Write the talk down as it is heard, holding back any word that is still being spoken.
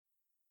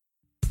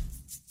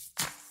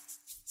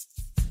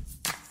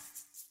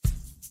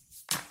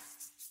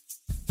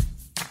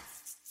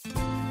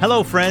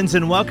Hello, friends,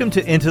 and welcome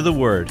to Into the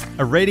Word,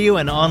 a radio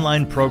and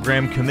online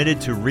program committed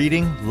to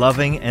reading,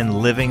 loving, and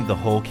living the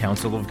whole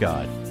counsel of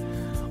God.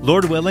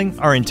 Lord willing,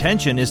 our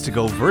intention is to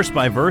go verse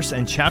by verse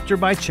and chapter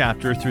by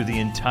chapter through the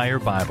entire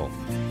Bible.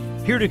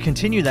 Here to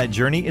continue that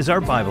journey is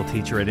our Bible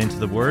teacher at Into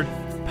the Word,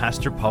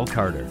 Pastor Paul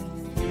Carter.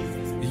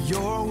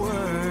 Your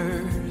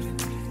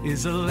word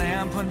is a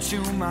lamp unto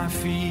my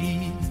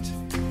feet.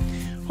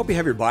 Hope you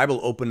have your Bible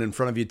open in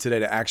front of you today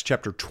to Acts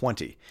chapter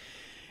 20.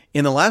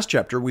 In the last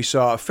chapter, we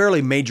saw a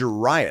fairly major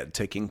riot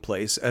taking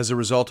place as a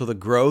result of the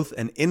growth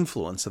and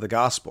influence of the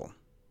gospel.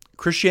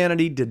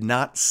 Christianity did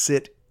not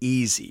sit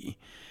easy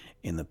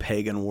in the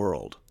pagan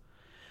world.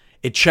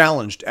 It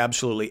challenged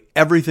absolutely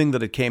everything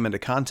that it came into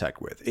contact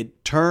with.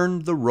 It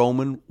turned the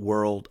Roman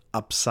world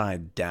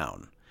upside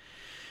down.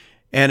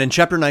 And in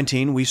chapter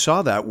 19, we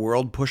saw that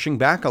world pushing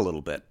back a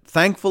little bit.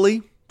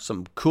 Thankfully,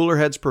 some cooler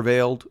heads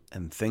prevailed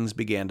and things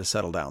began to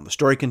settle down. The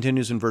story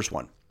continues in verse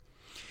 1.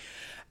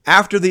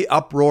 After the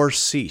uproar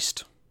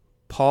ceased,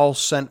 Paul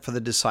sent for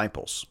the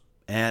disciples,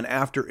 and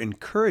after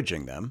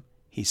encouraging them,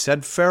 he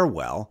said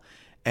farewell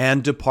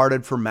and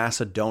departed for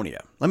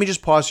Macedonia. Let me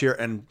just pause here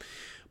and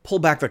pull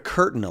back the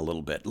curtain a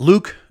little bit.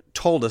 Luke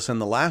told us in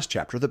the last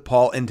chapter that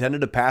Paul intended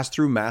to pass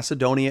through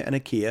Macedonia and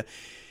Achaia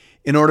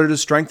in order to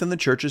strengthen the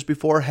churches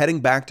before heading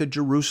back to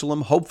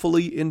Jerusalem,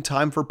 hopefully in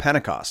time for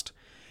Pentecost.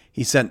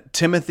 He sent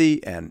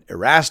Timothy and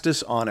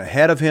Erastus on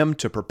ahead of him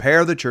to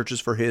prepare the churches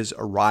for his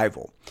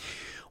arrival.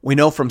 We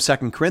know from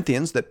 2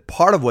 Corinthians that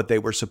part of what they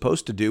were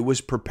supposed to do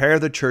was prepare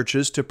the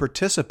churches to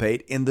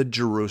participate in the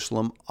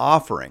Jerusalem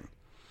offering.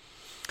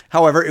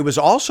 However, it was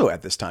also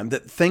at this time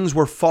that things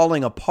were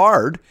falling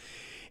apart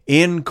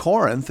in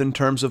Corinth in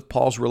terms of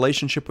Paul's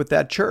relationship with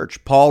that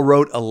church. Paul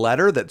wrote a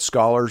letter that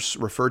scholars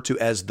refer to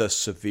as the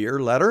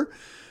severe letter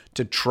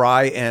to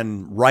try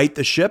and right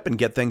the ship and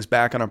get things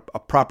back on a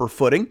proper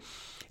footing.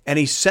 And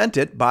he sent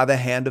it by the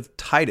hand of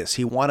Titus.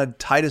 He wanted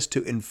Titus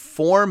to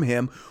inform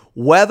him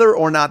whether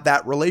or not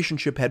that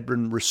relationship had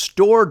been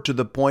restored to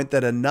the point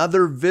that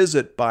another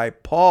visit by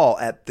Paul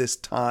at this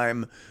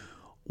time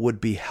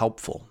would be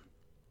helpful.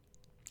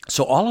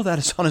 So all of that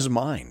is on his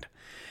mind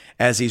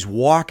as he's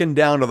walking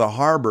down to the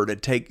harbor to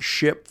take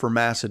ship for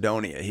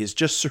Macedonia. He's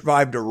just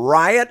survived a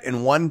riot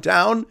in one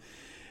town,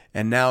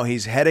 and now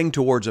he's heading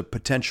towards a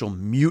potential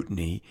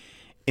mutiny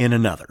in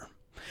another.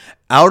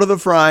 Out of the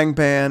frying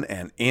pan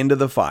and into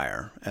the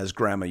fire, as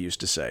Grandma used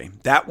to say.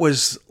 That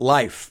was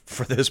life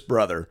for this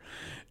brother.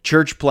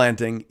 Church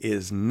planting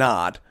is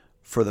not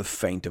for the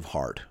faint of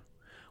heart.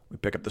 We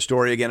pick up the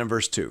story again in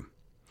verse 2.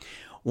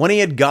 When he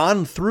had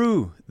gone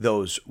through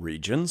those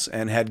regions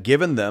and had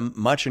given them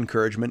much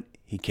encouragement,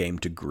 he came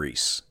to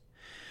Greece.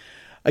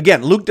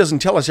 Again, Luke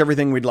doesn't tell us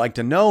everything we'd like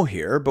to know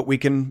here, but we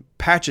can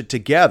patch it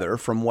together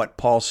from what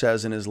Paul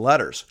says in his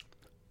letters.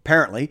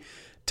 Apparently,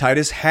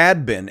 Titus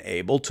had been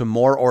able to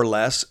more or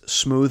less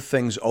smooth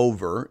things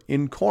over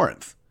in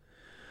Corinth.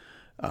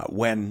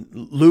 When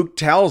Luke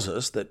tells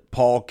us that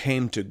Paul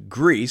came to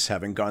Greece,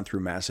 having gone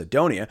through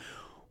Macedonia,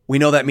 we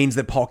know that means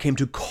that Paul came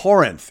to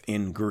Corinth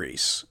in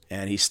Greece,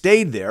 and he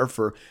stayed there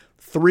for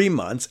 3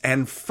 months,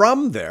 and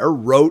from there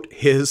wrote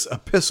his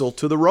epistle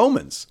to the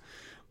Romans.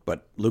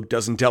 But Luke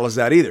doesn't tell us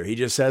that either. He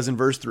just says in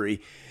verse 3,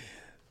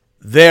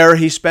 there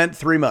he spent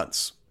 3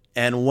 months,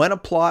 and when a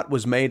plot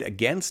was made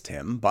against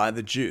him by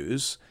the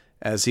Jews,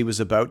 as he was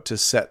about to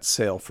set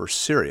sail for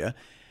Syria,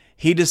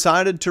 he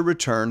decided to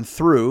return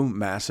through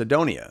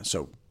Macedonia.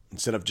 So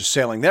instead of just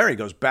sailing there, he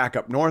goes back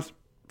up north,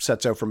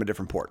 sets out from a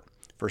different port.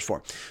 Verse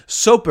 4,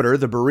 Sopater,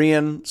 the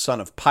Berean,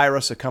 son of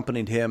Pyrrhus,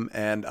 accompanied him,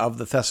 and of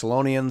the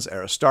Thessalonians,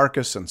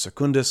 Aristarchus and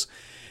Secundus,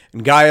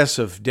 and Gaius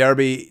of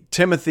Derbe,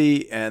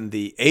 Timothy, and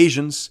the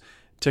Asians,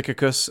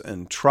 Tychicus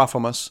and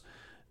Trophimus.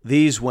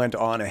 These went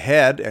on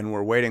ahead and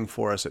were waiting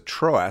for us at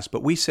Troas,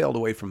 but we sailed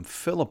away from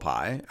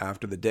Philippi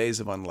after the days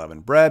of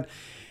unleavened bread,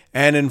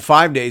 and in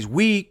 5 days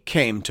we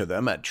came to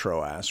them at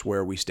Troas,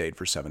 where we stayed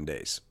for 7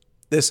 days.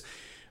 This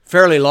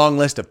fairly long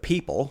list of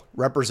people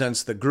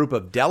represents the group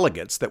of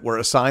delegates that were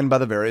assigned by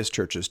the various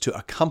churches to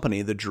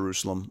accompany the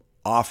Jerusalem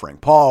offering.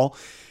 Paul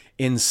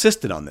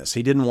insisted on this.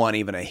 He didn't want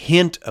even a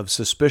hint of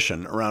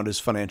suspicion around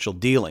his financial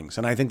dealings,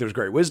 and I think there's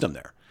great wisdom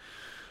there.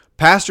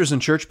 Pastors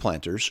and church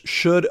planters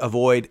should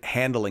avoid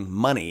handling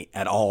money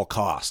at all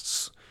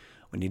costs.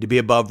 We need to be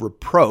above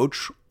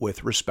reproach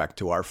with respect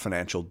to our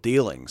financial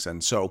dealings.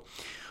 And so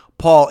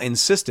Paul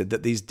insisted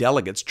that these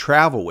delegates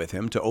travel with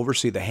him to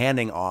oversee the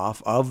handing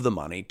off of the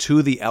money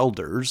to the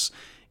elders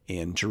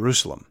in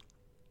Jerusalem.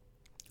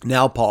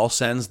 Now Paul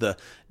sends the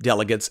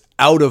delegates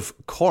out of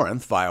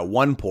Corinth via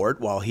one port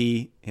while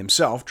he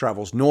himself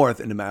travels north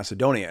into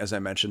Macedonia, as I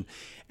mentioned,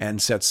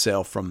 and sets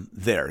sail from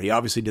there. He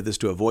obviously did this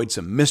to avoid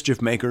some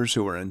mischief makers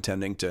who were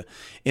intending to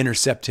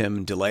intercept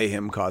him, delay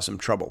him, cause him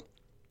trouble.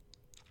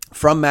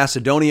 From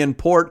Macedonian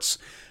ports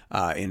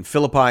in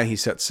Philippi, he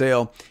set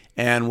sail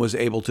and was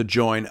able to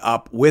join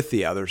up with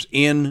the others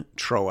in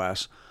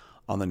Troas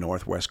on the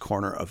northwest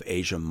corner of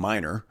Asia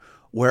Minor,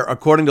 where,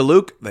 according to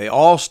Luke, they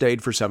all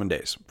stayed for 7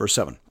 days. Verse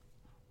 7.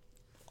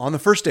 On the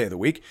first day of the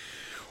week,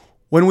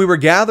 When we were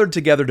gathered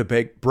together to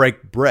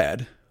break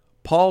bread,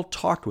 Paul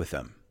talked with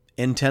them,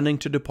 intending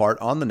to depart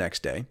on the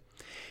next day,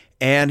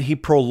 and he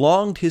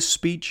prolonged his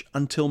speech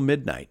until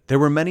midnight. There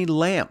were many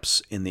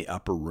lamps in the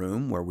upper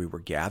room where we were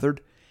gathered,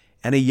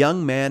 and a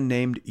young man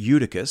named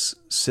Eutychus,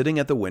 sitting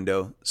at the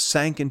window,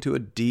 sank into a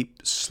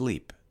deep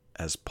sleep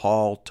as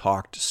Paul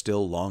talked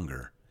still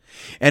longer.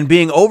 And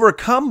being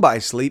overcome by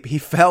sleep, he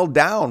fell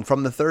down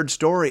from the third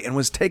story and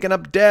was taken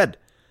up dead.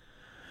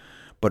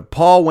 But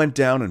Paul went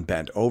down and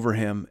bent over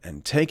him,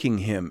 and taking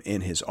him in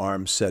his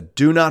arms, said,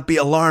 "Do not be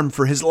alarmed,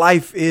 for his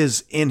life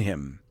is in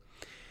him."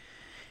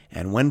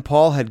 And when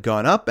Paul had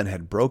gone up and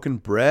had broken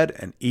bread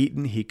and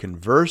eaten, he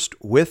conversed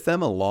with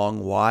them a long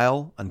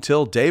while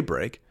until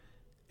daybreak,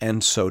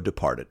 and so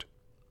departed.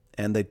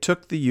 And they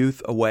took the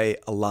youth away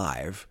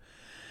alive,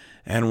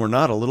 and were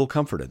not a little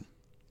comforted.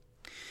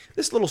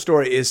 This little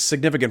story is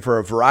significant for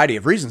a variety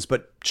of reasons,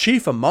 but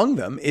chief among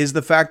them is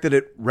the fact that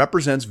it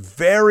represents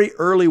very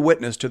early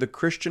witness to the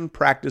Christian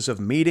practice of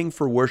meeting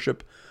for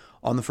worship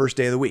on the first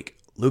day of the week.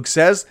 Luke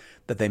says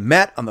that they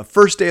met on the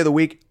first day of the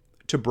week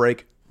to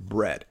break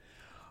bread.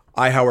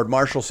 I. Howard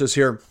Marshall says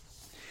here,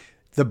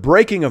 the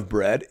breaking of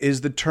bread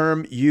is the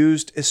term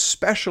used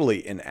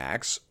especially in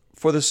Acts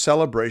for the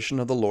celebration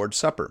of the Lord's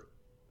Supper.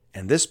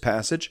 And this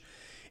passage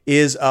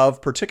is of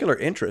particular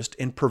interest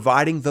in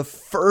providing the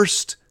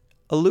first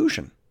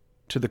allusion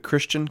to the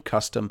Christian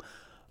custom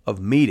of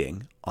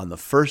meeting on the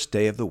first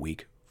day of the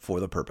week for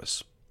the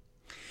purpose.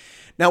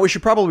 Now, we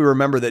should probably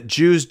remember that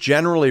Jews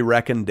generally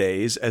reckon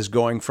days as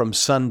going from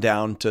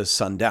sundown to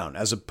sundown,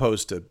 as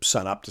opposed to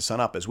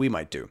sunup, as we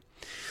might do.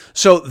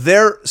 So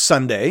their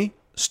Sunday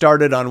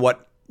started on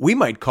what we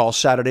might call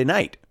Saturday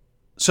night.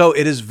 So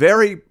it is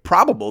very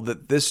probable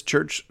that this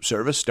church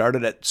service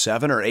started at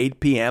 7 or 8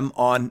 p.m.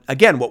 on,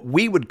 again, what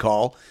we would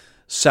call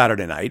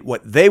Saturday night,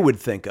 what they would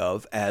think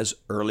of as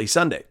early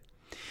Sunday.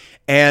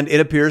 And it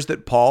appears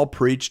that Paul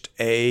preached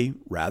a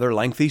rather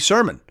lengthy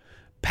sermon,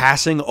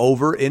 passing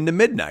over into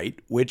midnight,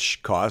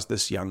 which caused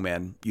this young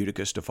man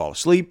Eutychus to fall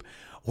asleep,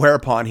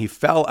 whereupon he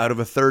fell out of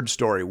a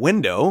third-story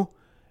window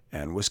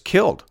and was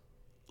killed.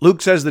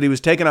 Luke says that he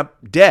was taken up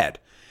dead,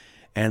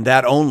 and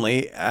that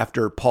only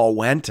after Paul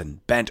went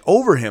and bent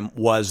over him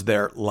was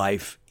there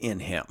life in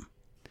him.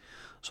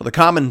 So the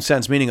common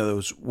sense meaning of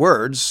those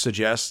words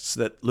suggests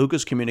that Luke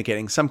is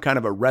communicating some kind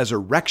of a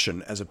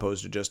resurrection as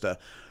opposed to just a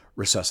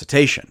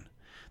resuscitation.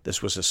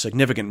 This was a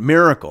significant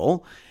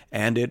miracle,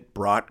 and it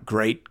brought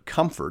great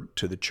comfort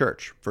to the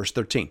church. Verse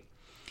 13.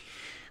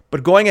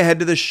 But going ahead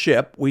to the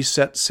ship, we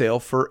set sail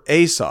for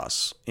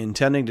Assos,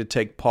 intending to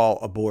take Paul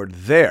aboard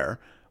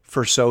there,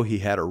 for so he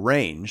had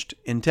arranged,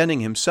 intending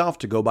himself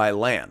to go by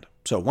land.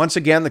 So once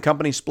again, the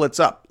company splits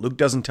up. Luke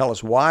doesn't tell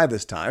us why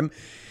this time.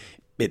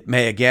 It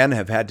may again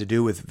have had to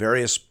do with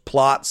various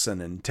plots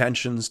and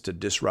intentions to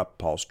disrupt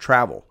Paul's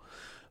travel.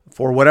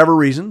 For whatever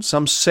reason,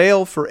 some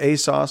sail for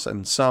Assos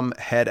and some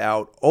head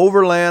out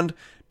overland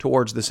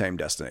towards the same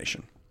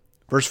destination.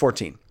 Verse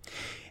 14.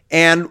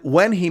 And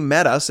when he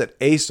met us at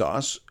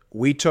Assos,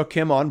 we took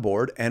him on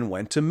board and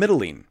went to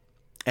Mytilene.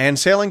 And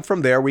sailing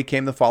from there, we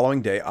came the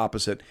following day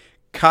opposite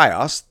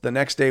Chios. The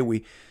next day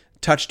we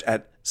touched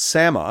at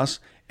Samos,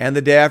 and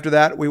the day after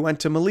that we went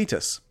to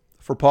Miletus.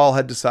 For Paul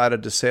had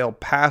decided to sail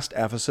past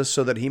Ephesus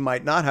so that he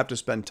might not have to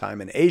spend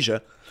time in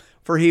Asia,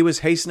 for he was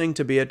hastening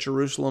to be at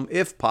Jerusalem,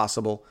 if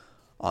possible,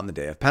 on the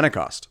day of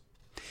Pentecost.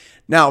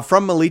 Now,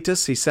 from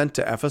Miletus he sent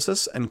to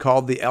Ephesus and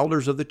called the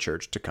elders of the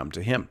church to come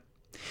to him.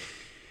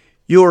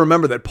 You'll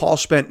remember that Paul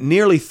spent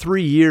nearly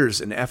 3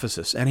 years in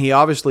Ephesus, and he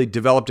obviously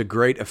developed a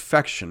great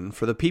affection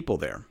for the people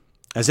there.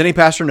 As any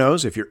pastor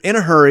knows, if you're in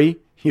a hurry,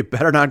 you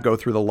better not go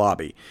through the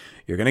lobby.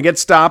 You're going to get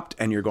stopped,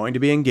 and you're going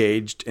to be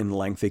engaged in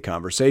lengthy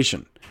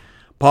conversation.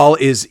 Paul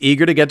is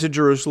eager to get to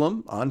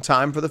Jerusalem on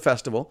time for the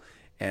festival,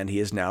 and he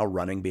is now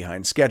running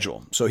behind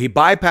schedule. So he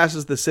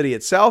bypasses the city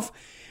itself,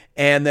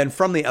 and then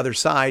from the other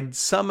side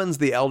summons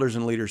the elders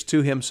and leaders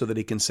to him so that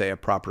he can say a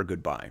proper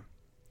goodbye.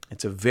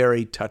 It's a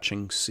very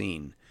touching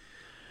scene.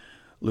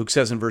 Luke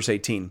says in verse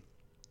 18,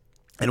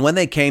 And when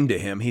they came to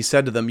him, he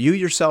said to them, You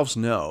yourselves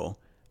know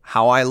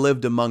how I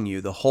lived among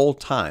you the whole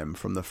time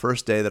from the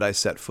first day that I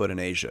set foot in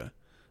Asia,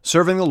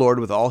 serving the Lord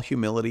with all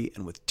humility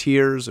and with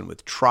tears and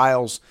with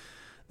trials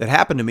that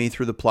happened to me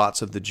through the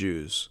plots of the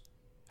Jews.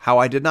 How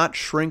I did not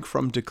shrink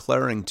from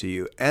declaring to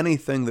you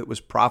anything that was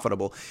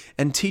profitable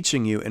and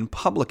teaching you in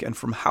public and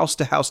from house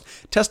to house,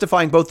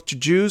 testifying both to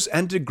Jews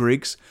and to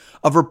Greeks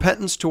of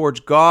repentance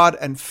towards God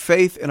and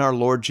faith in our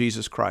Lord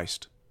Jesus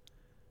Christ.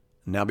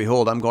 Now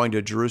behold, I'm going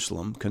to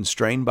Jerusalem,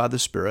 constrained by the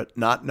Spirit,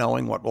 not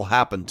knowing what will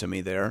happen to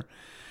me there,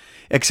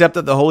 except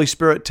that the Holy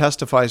Spirit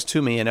testifies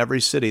to me in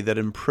every city that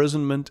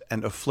imprisonment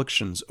and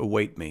afflictions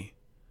await me.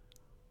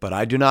 But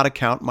I do not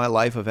account my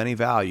life of any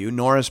value,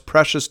 nor as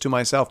precious to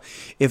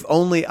myself, if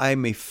only I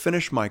may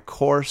finish my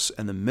course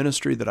and the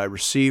ministry that I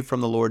received from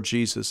the Lord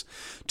Jesus,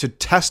 to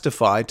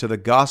testify to the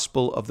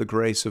gospel of the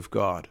grace of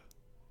God.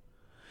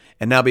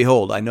 And now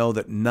behold, I know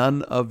that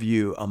none of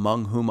you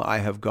among whom I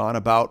have gone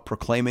about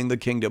proclaiming the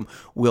kingdom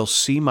will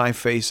see my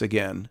face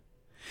again.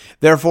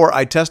 Therefore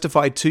I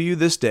testify to you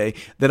this day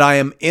that I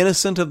am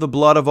innocent of the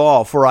blood of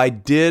all, for I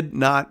did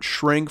not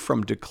shrink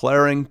from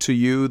declaring to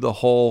you the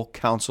whole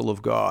counsel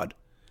of God.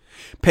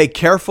 Pay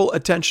careful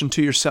attention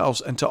to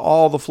yourselves and to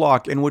all the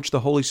flock in which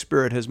the Holy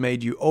Spirit has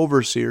made you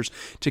overseers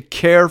to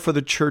care for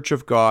the church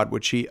of God,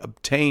 which he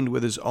obtained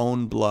with his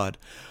own blood.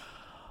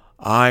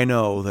 I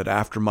know that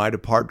after my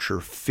departure,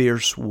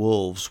 fierce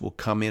wolves will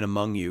come in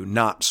among you,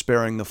 not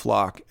sparing the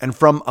flock, and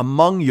from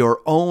among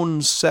your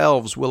own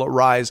selves will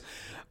arise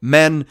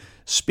men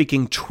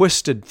speaking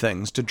twisted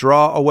things to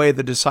draw away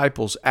the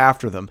disciples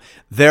after them.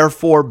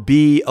 Therefore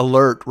be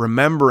alert,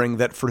 remembering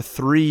that for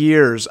 3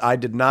 years I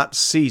did not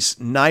cease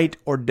night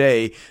or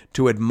day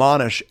to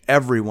admonish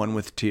everyone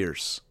with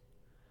tears.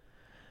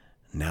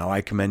 Now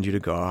I commend you to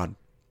God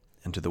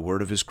and to the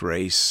word of his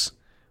grace,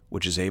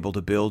 which is able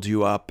to build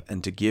you up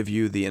and to give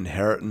you the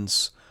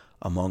inheritance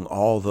among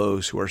all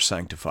those who are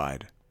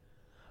sanctified.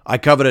 I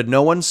coveted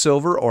no one's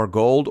silver or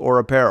gold or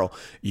apparel.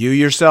 You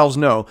yourselves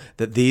know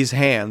that these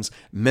hands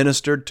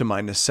ministered to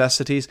my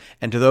necessities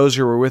and to those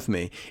who were with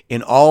me.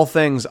 In all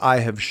things I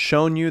have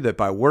shown you that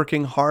by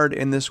working hard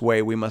in this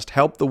way we must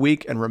help the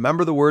weak and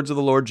remember the words of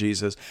the Lord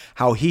Jesus,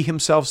 how he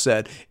himself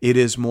said, "It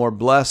is more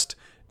blessed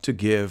to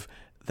give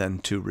than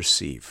to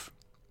receive."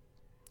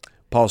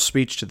 Paul's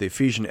speech to the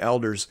Ephesian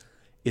elders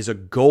is a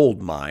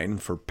gold mine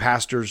for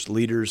pastors,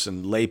 leaders,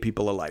 and lay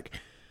people alike.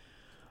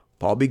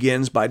 Paul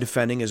begins by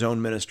defending his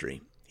own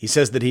ministry. He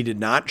says that he did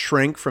not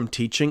shrink from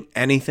teaching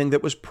anything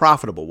that was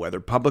profitable, whether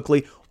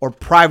publicly or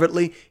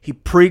privately. He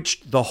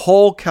preached the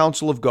whole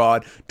counsel of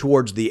God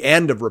towards the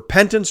end of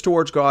repentance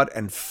towards God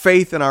and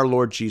faith in our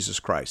Lord Jesus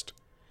Christ.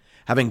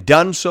 Having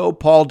done so,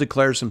 Paul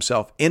declares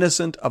himself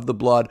innocent of the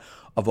blood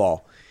of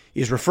all.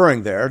 He's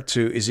referring there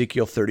to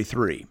Ezekiel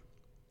 33.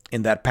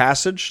 In that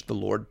passage, the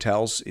Lord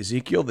tells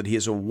Ezekiel that he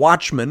is a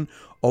watchman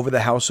over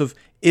the house of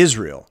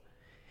Israel.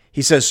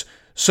 He says,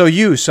 "So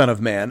you, son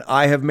of man,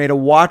 I have made a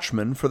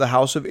watchman for the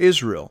house of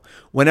Israel.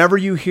 Whenever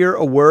you hear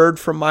a word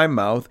from my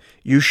mouth,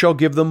 you shall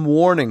give them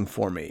warning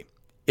for me.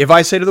 If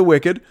I say to the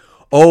wicked,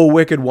 O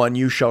wicked one,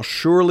 you shall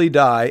surely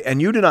die,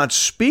 and you do not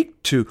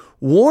speak to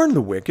warn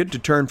the wicked to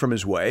turn from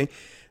his way,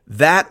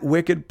 that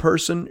wicked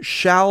person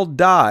shall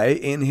die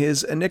in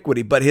his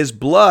iniquity, but his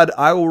blood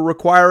I will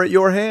require at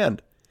your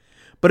hand.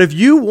 But if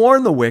you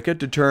warn the wicked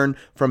to turn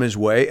from his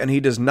way, and he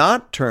does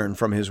not turn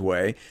from his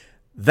way,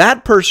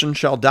 that person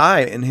shall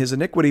die in his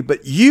iniquity,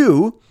 but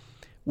you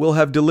will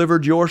have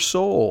delivered your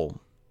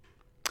soul."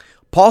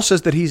 Paul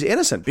says that he's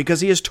innocent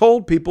because he has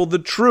told people the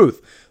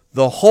truth,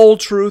 the whole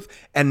truth,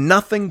 and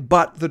nothing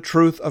but the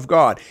truth of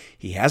God.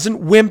 He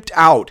hasn't wimped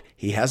out.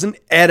 He hasn't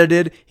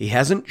edited. He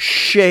hasn't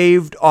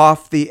shaved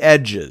off the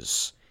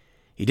edges.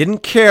 He didn't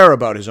care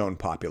about his own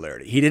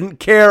popularity. He didn't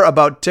care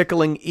about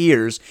tickling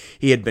ears.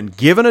 He had been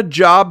given a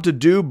job to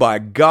do by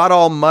God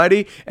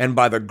Almighty, and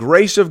by the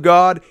grace of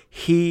God,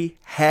 he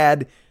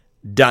had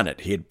done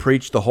it. He had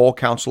preached the whole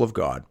counsel of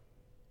God.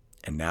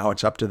 And now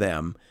it's up to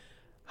them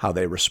how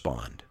they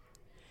respond.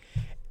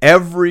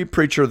 Every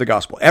preacher of the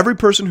gospel, every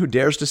person who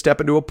dares to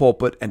step into a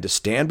pulpit and to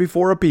stand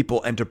before a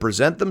people and to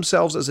present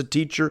themselves as a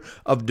teacher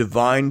of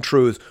divine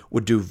truth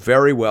would do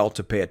very well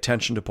to pay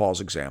attention to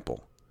Paul's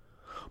example.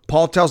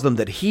 Paul tells them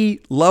that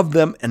he loved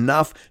them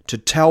enough to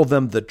tell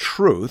them the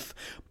truth,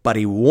 but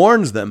he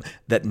warns them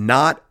that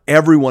not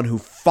everyone who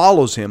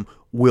follows him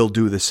will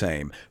do the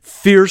same.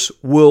 Fierce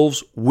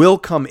wolves will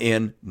come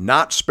in,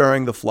 not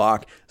sparing the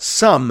flock,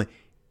 some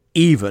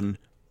even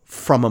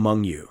from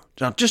among you.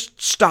 Now,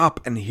 just stop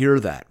and hear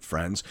that,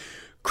 friends.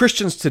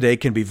 Christians today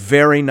can be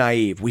very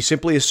naive. We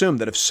simply assume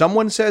that if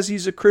someone says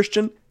he's a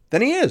Christian,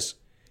 then he is.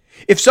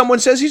 If someone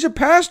says he's a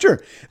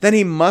pastor, then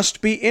he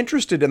must be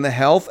interested in the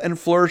health and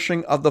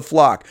flourishing of the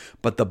flock.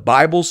 But the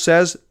Bible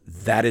says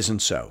that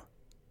isn't so.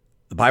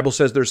 The Bible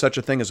says there's such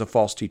a thing as a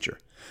false teacher.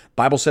 The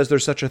Bible says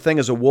there's such a thing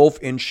as a wolf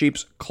in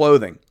sheep's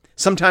clothing.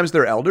 Sometimes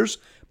they're elders,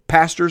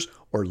 pastors,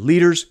 or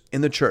leaders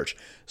in the church.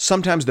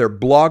 Sometimes they're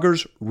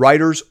bloggers,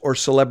 writers, or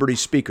celebrity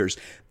speakers.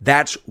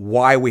 That's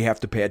why we have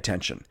to pay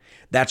attention.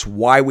 That's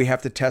why we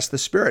have to test the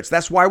spirits.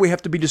 That's why we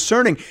have to be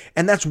discerning.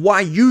 And that's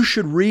why you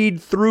should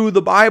read through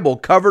the Bible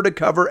cover to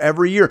cover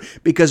every year.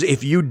 Because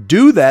if you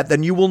do that,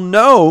 then you will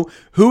know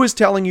who is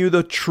telling you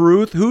the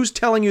truth, who's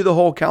telling you the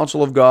whole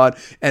counsel of God,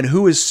 and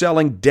who is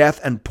selling death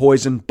and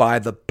poison by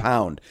the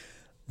pound.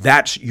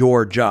 That's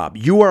your job.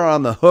 You are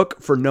on the hook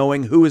for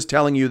knowing who is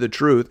telling you the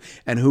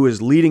truth and who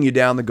is leading you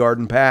down the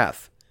garden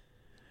path.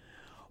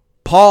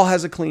 Paul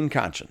has a clean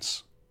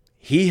conscience.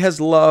 He has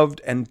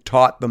loved and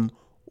taught them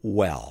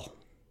well.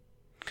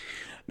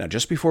 Now,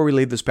 just before we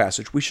leave this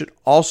passage, we should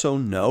also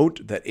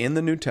note that in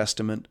the New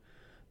Testament,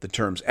 the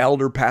terms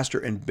elder, pastor,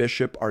 and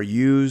bishop are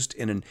used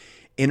in an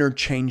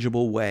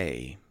interchangeable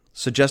way,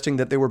 suggesting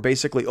that they were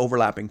basically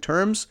overlapping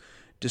terms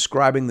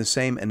describing the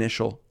same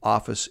initial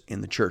office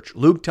in the church.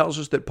 Luke tells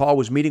us that Paul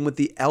was meeting with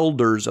the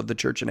elders of the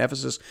church in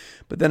Ephesus,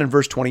 but then in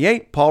verse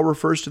 28, Paul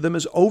refers to them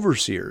as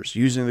overseers,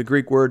 using the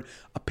Greek word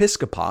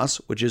episkopos,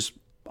 which is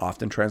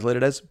often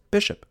translated as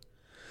bishop.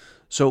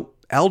 So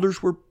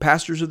elders were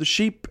pastors of the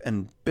sheep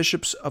and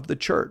bishops of the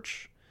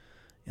church.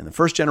 In the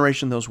first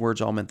generation, those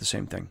words all meant the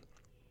same thing.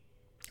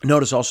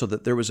 Notice also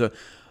that there was a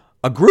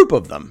group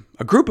of them,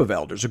 a group of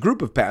elders, a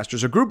group of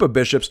pastors, a group of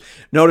bishops.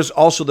 Notice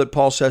also that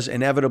Paul says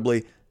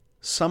inevitably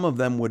some of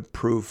them would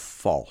prove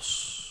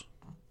false.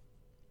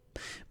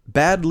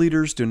 Bad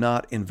leaders do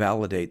not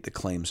invalidate the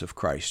claims of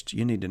Christ.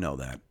 You need to know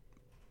that.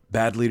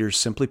 Bad leaders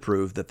simply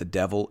prove that the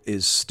devil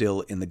is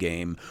still in the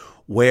game.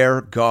 Where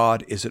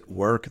God is at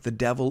work, the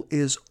devil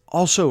is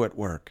also at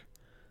work,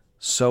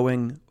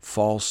 sowing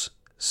false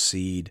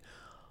seed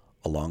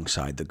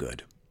alongside the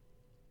good.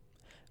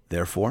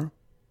 Therefore,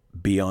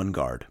 be on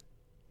guard.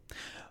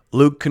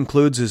 Luke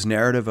concludes his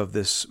narrative of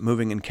this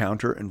moving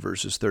encounter in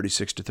verses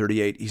 36 to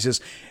 38. He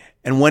says,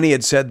 "And when he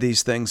had said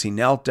these things, he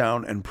knelt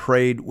down and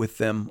prayed with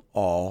them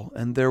all.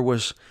 And there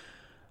was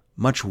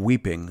much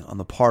weeping on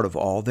the part of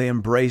all. They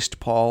embraced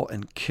Paul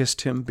and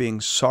kissed him,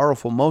 being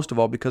sorrowful most of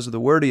all because of the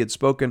word he had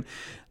spoken,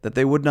 that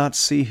they would not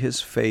see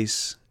his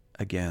face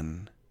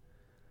again.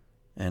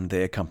 And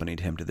they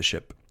accompanied him to the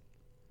ship."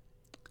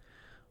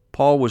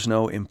 Paul was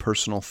no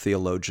impersonal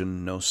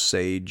theologian, no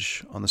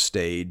sage on the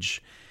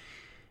stage.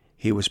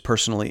 He was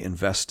personally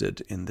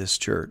invested in this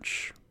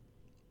church.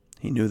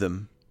 He knew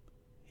them,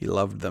 he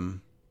loved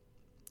them,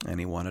 and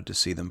he wanted to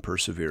see them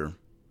persevere.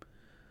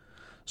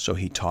 So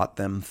he taught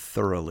them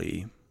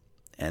thoroughly,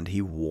 and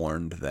he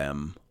warned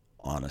them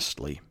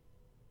honestly.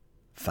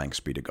 Thanks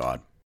be to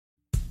God.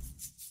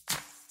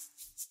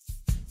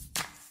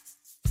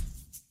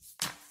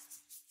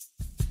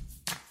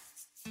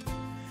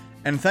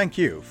 And thank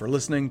you for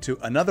listening to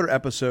another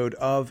episode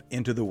of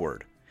Into the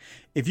Word.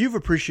 If you've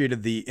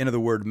appreciated the Into the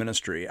Word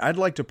ministry, I'd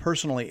like to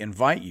personally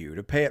invite you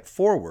to pay it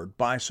forward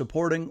by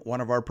supporting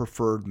one of our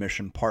preferred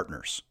mission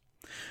partners.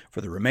 For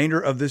the remainder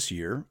of this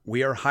year,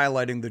 we are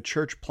highlighting the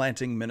church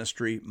planting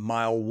ministry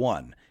Mile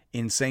 1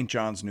 in St.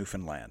 John's,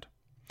 Newfoundland.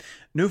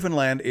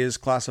 Newfoundland is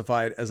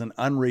classified as an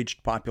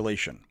unreached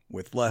population,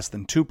 with less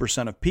than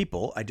 2% of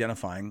people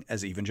identifying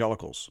as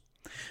evangelicals.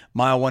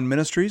 Mile 1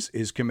 Ministries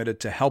is committed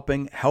to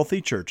helping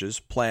healthy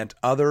churches plant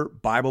other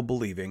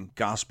Bible-believing,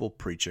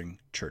 gospel-preaching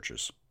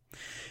churches.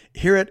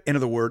 Here at Into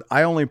the Word,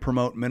 I only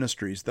promote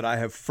ministries that I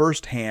have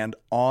firsthand,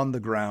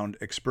 on-the-ground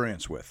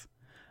experience with.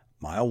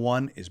 Mile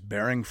 1 is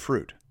bearing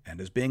fruit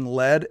and is being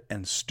led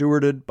and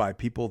stewarded by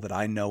people that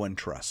I know and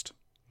trust.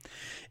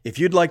 If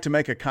you'd like to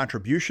make a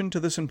contribution to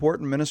this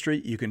important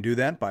ministry, you can do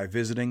that by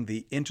visiting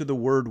the Into the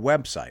Word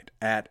website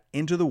at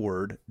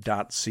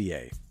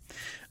intotheword.ca.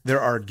 There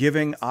are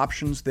giving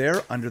options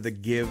there under the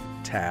Give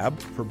tab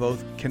for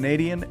both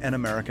Canadian and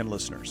American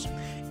listeners.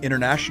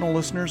 International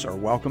listeners are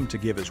welcome to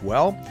give as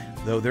well,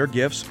 though their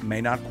gifts may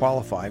not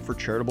qualify for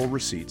charitable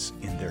receipts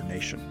in their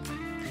nation.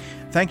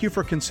 Thank you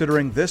for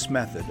considering this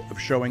method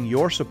of showing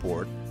your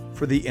support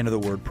for the Into the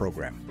Word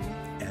program.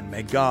 And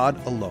may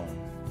God alone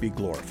be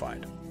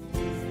glorified.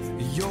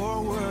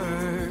 Your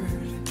word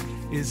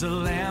is a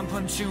lamp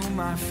unto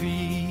my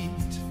feet